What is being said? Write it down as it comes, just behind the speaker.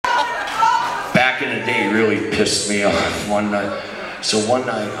back in the day really pissed me off one night. So one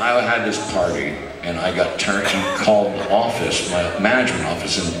night I had this party and I got turned, he called the office, my management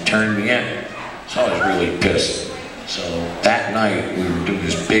office, and turned me in. So I was really pissed. So that night we were doing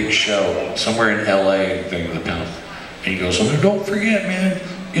this big show somewhere in LA, thing of the pound. And he goes, oh, don't forget, man,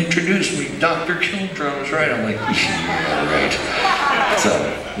 introduce me, Dr. Killdrums, right? I'm like, yeah, right. So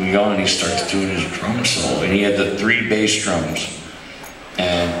we go and he starts doing his drum solo, and he had the 3 bass drums.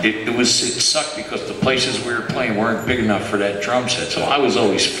 And it sucked because the places we were playing weren't big enough for that drum set. So I was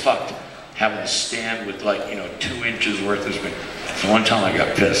always fucked having to stand with, like, 2 inches worth of space. So one time I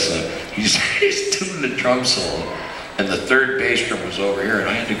got pissed. So he's doing the drum solo, and the 3rd bass drum was over here, and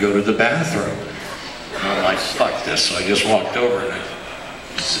I had to go to the bathroom. And I'm like, fuck this. So I just walked over and I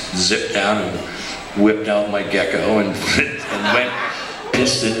zipped down and whipped out my gecko and went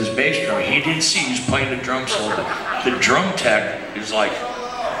pissed in his bass drum. He didn't see he was playing the drum solo. The drum tech is like,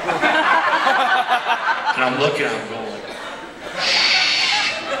 and I'm looking at him going like,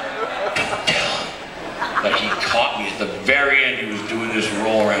 don't tell him. But he caught me at the very end. He was doing this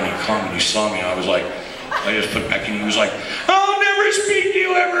roll around. He caught me and he saw me. And I was like, I just put back and he was like, I'll never speak to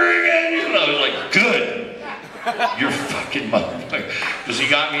you ever again. And I was like, good. You're fucking motherfucker. Because he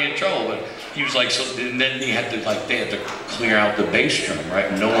got me in trouble. But he was like, so, and then they had to clear out the bass drum, right?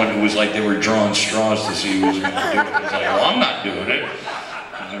 And no one, it was like they were drawing straws to see who was going to do it. I was like, well, I'm not doing it.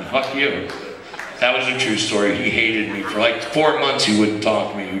 And fuck you. That was a true story. He hated me for like 4 months. He wouldn't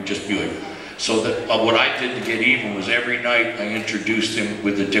talk to me. He would just be like, so that what I did to get even was every night I introduced him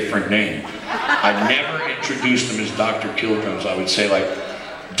with a different name. I never introduced him as Dr. Killdrums. I would say like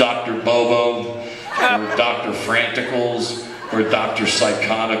Dr. Bobo, or Dr. Franticals, or Dr.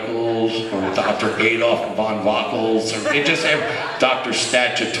 Psychoticals, or Dr. Adolf von Wacholz, or it just Dr.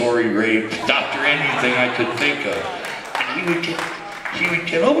 Statutory Rape, Dr. anything I could think of. And he would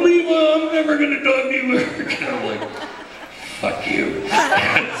get, Oliva, I'm never gonna talk to you ever again. I'm like, fuck you.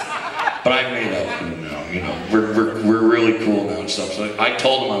 But I made up, we're really cool now and stuff. So I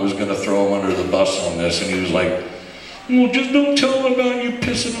told him I was gonna throw him under the bus on this, and he was like, well, just don't tell him about you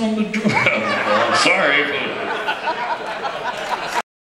pissing on the drum. I'm sorry.